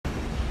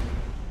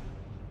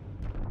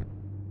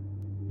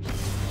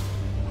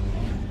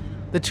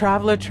The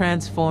Traveler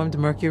transformed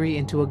Mercury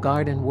into a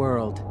garden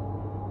world.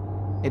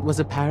 It was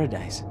a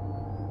paradise,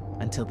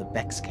 until the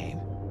Vex came.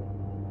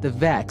 The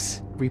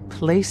Vex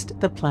replaced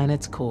the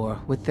planet's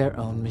core with their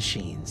own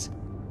machines.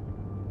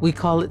 We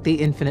call it the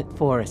Infinite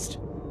Forest,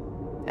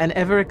 an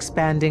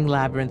ever-expanding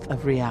labyrinth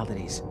of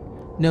realities.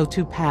 No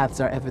two paths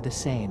are ever the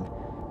same.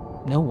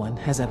 No one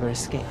has ever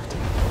escaped.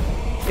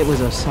 It was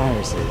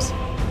Osiris's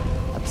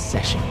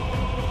obsession.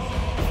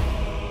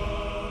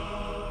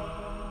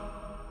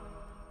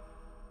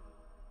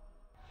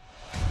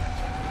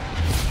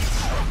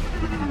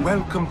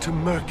 Welcome to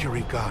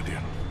Mercury,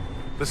 Guardian.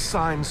 The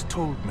signs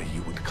told me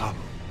you would come.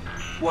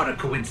 What a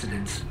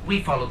coincidence.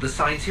 We followed the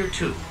signs here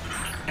too.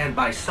 And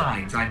by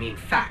signs, I mean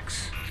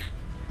facts.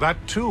 That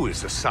too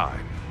is a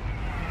sign.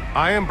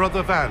 I am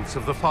Brother Vance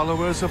of the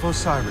followers of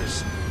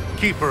Osiris,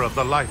 Keeper of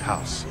the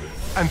Lighthouse,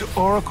 and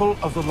Oracle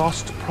of the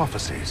Lost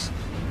Prophecies.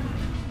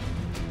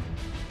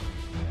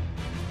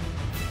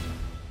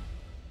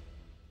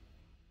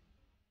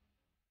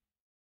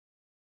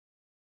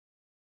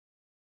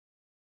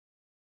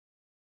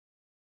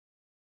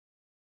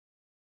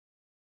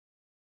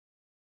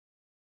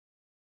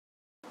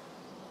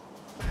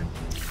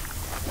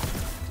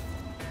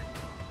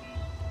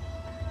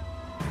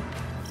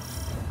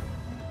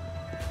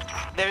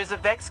 There is a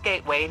Vex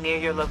gateway near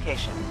your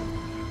location.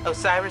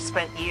 Osiris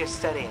spent years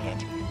studying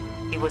it.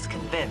 He was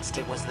convinced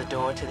it was the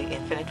door to the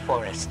Infinite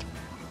Forest.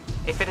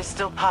 If it is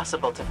still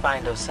possible to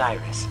find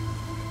Osiris,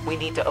 we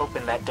need to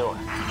open that door.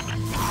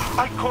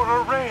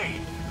 Ikora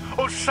Rey,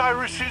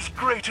 Osiris's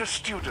greatest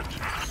student.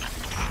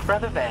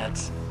 Brother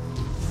Vance,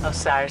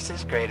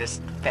 Osiris's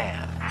greatest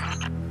fan.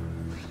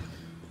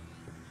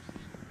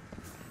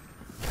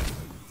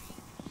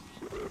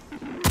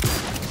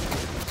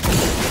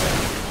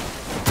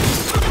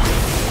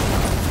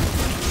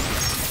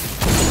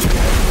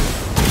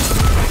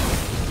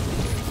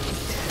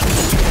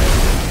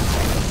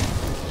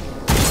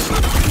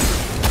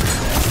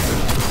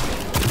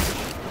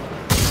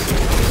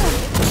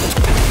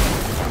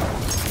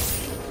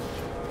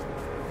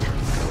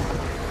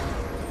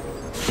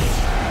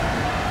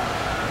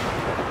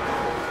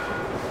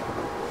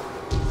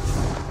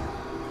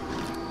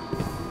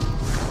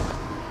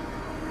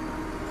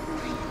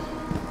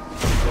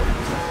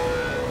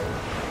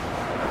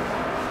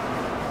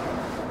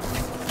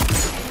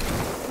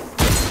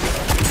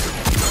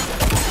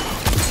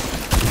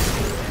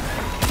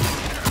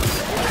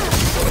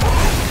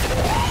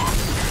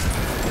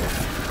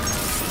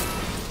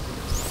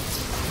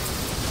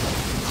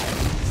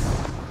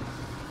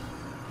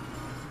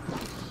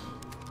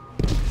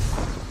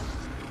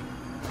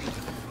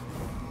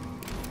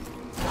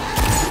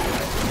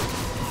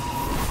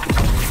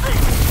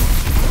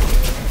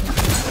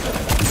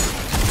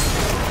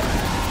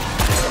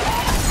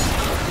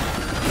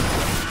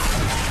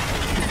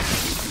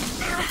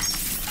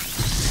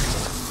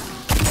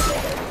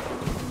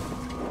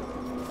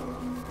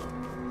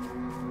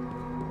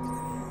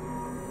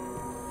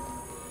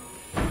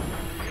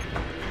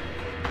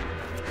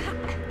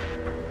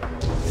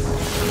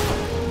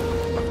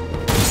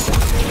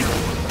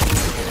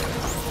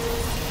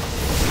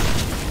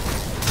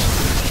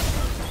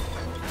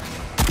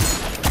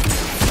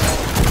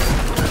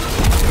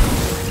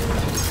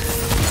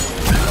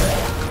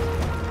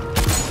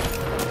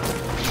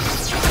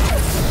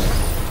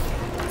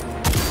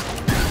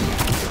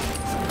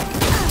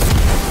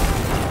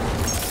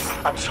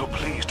 I'm so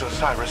pleased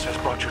Osiris has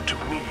brought you to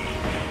me,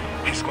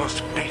 his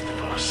most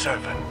faithful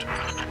servant.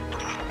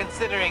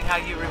 Considering how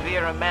you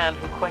revere a man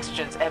who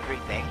questions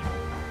everything,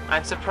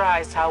 I'm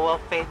surprised how well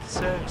faith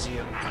serves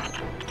you.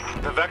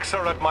 The Vex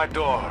are at my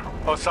door.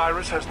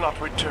 Osiris has not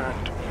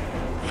returned.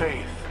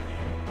 Faith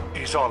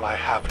is all I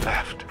have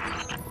left.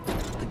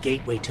 The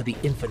gateway to the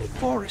Infinite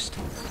Forest,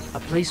 a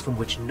place from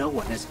which no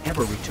one has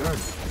ever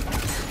returned.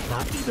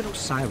 Not even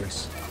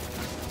Osiris.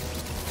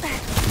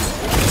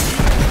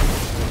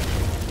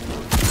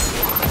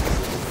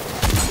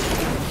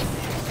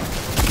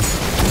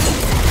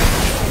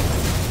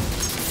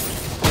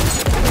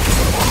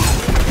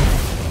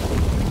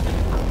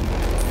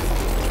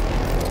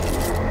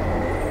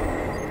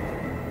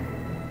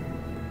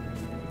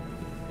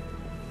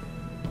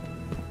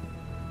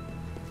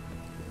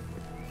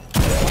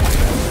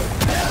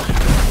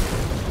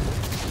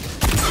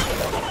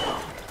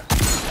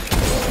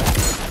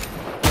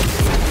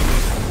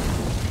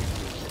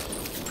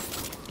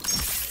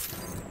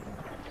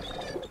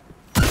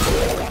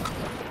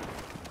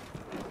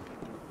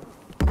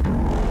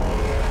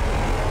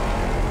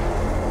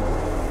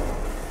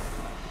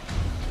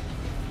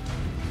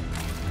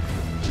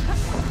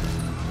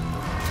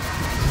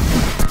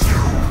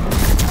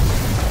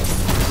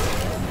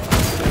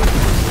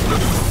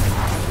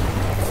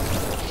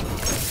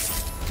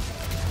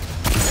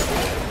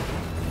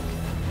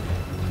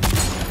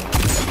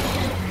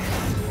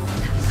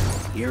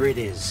 Here it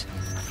is.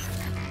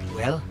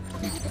 Well,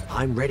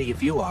 I'm ready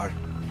if you are.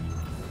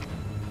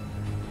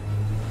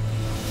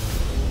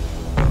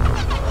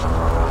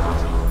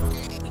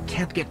 We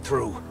can't get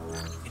through.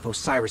 If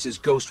Osiris's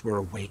ghost were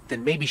awake,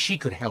 then maybe she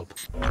could help.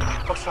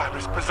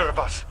 Osiris, preserve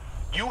us.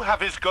 You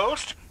have his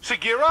ghost?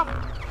 Sagira?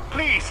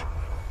 Please,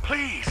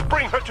 please,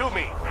 bring her to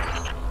me.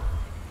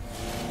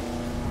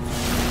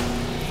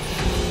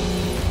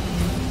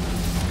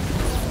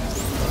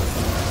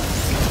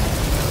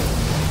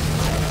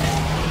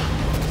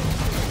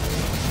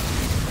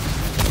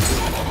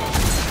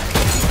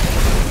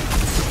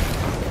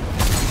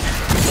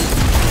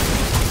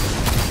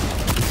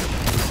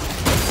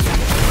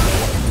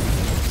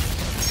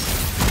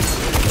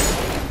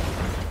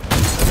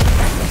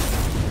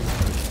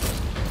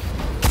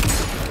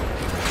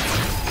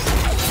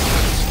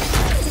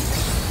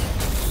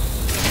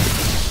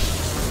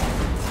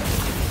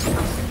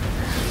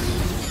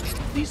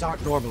 These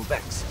aren't normal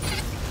Vex.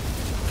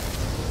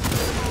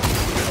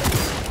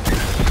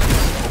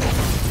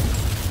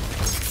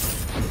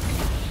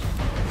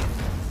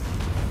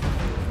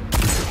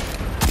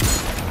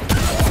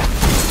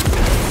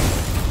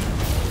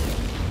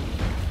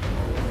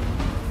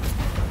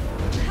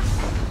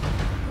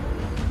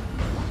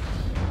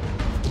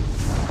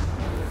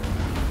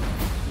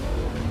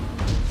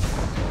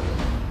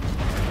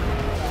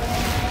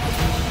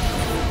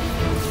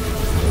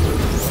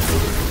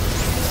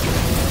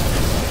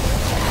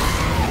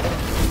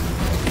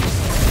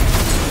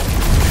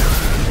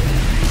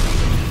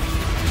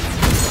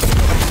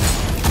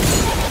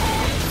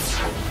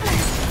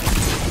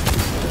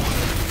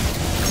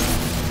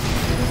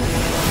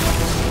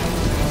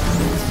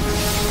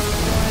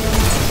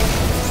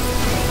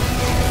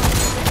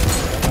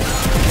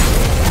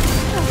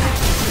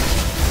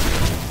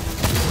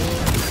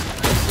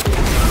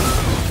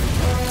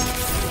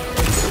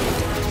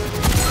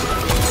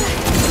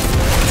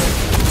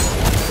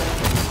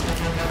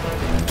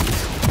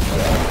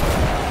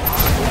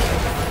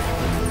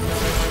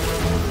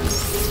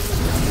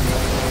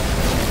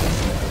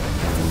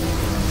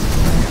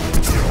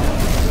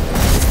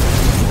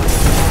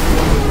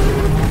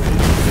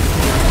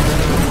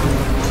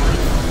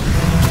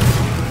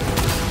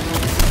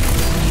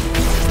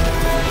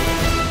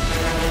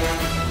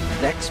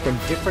 Vex from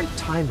different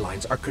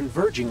timelines are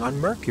converging on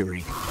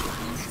Mercury.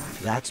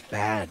 That's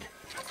bad.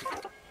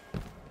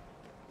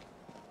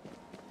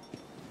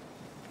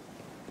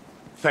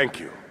 Thank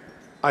you.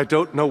 I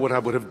don't know what I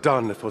would have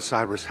done if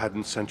Osiris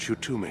hadn't sent you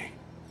to me.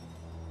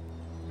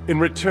 In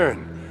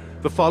return,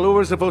 the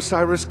followers of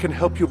Osiris can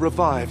help you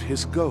revive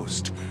his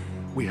ghost.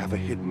 We have a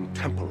hidden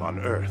temple on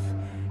Earth.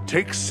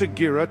 Take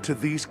Sagira to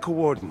these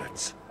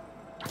coordinates.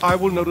 I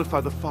will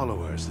notify the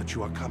followers that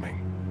you are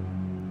coming.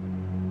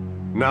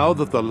 Now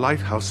that the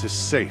lighthouse is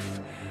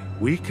safe,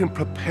 we can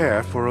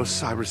prepare for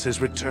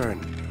Osiris's return.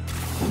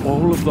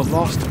 All of the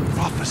lost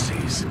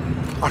prophecies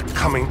are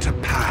coming to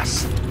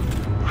pass.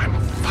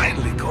 I'm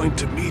finally going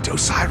to meet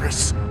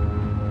Osiris.